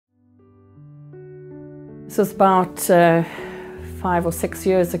This was about 5 or 6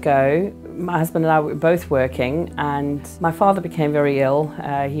 years ago. My husband and I were both working, and my father became very ill.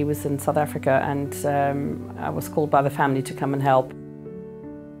 He was in South Africa, and I was called by the family to come and help.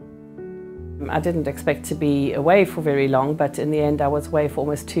 I didn't expect to be away for very long, but in the end I was away for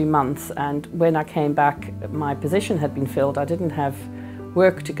almost 2 months, and when I came back my position had been filled. I didn't have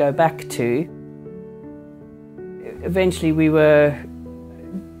work to go back to. Eventually we were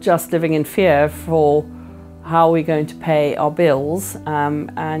just living in fear for how we're going to pay our bills,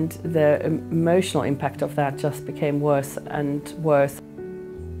 and the emotional impact of that just became worse and worse.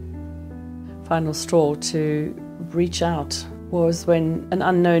 Final straw to reach out was when an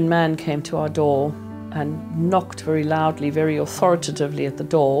unknown man came to our door and knocked very loudly, very authoritatively at the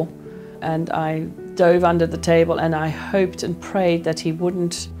door, and I dove under the table and I hoped and prayed that he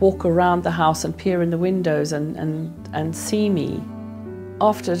wouldn't walk around the house and peer in the windows and see me.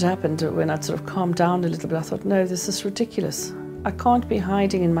 After it happened, when I'd sort of calmed down a little bit, I thought, no, this is ridiculous. I can't be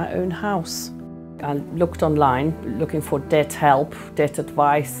hiding in my own house. I looked online, looking for debt help, debt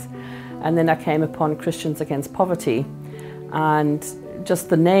advice, and then I came upon Christians Against Poverty. And just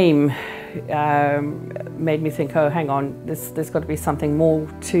the name made me think, oh, hang on, there's got to be something more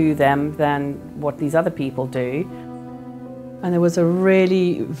to them than what these other people do. And there was a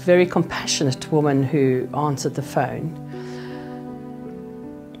really very compassionate woman who answered the phone.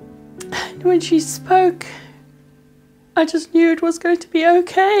 And when she spoke, I just knew it was going to be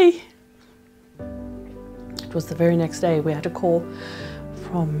okay. It was the very next day we had a call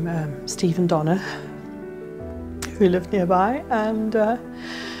from Steve and Donna, who lived nearby, and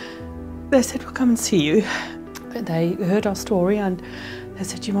they said, we'll come and see you. And they heard our story and they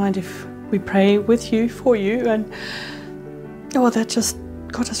said, do you mind if we pray with you, for you? And oh, that just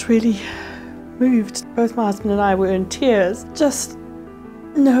got us really moved. Both my husband and I were in tears, just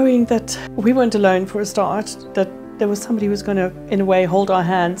knowing that we weren't alone for a start, that there was somebody who was going to, in a way, hold our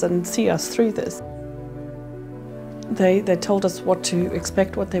hands and see us through this. They told us what to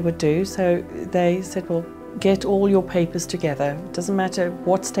expect, what they would do, so they said, well, get all your papers together. It doesn't matter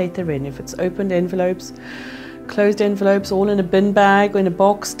what state they're in, if it's opened envelopes, closed envelopes, all in a bin bag or in a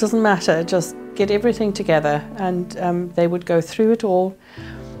box, doesn't matter, just get everything together. And they would go through it all,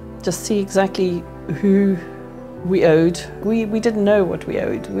 just see exactly who we owed. We didn't know what we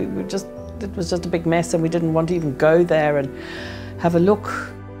owed. It was just a big mess, and we didn't want to even go there and have a look.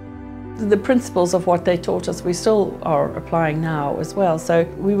 The principles of what they taught us, we still are applying now as well. So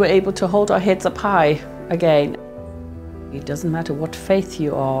we were able to hold our heads up high again. It doesn't matter what faith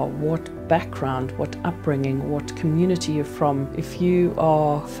you are, what background, what upbringing, what community you're from. If you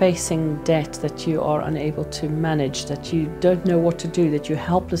are facing debt that you are unable to manage, that you don't know what to do, that you're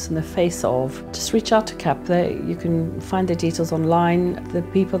helpless in the face of, just reach out to CAP. You can find their details online. The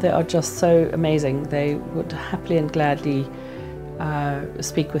people there are just so amazing. They would happily and gladly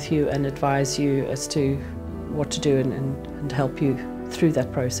speak with you and advise you as to what to do and help you through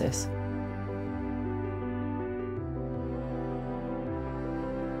that process.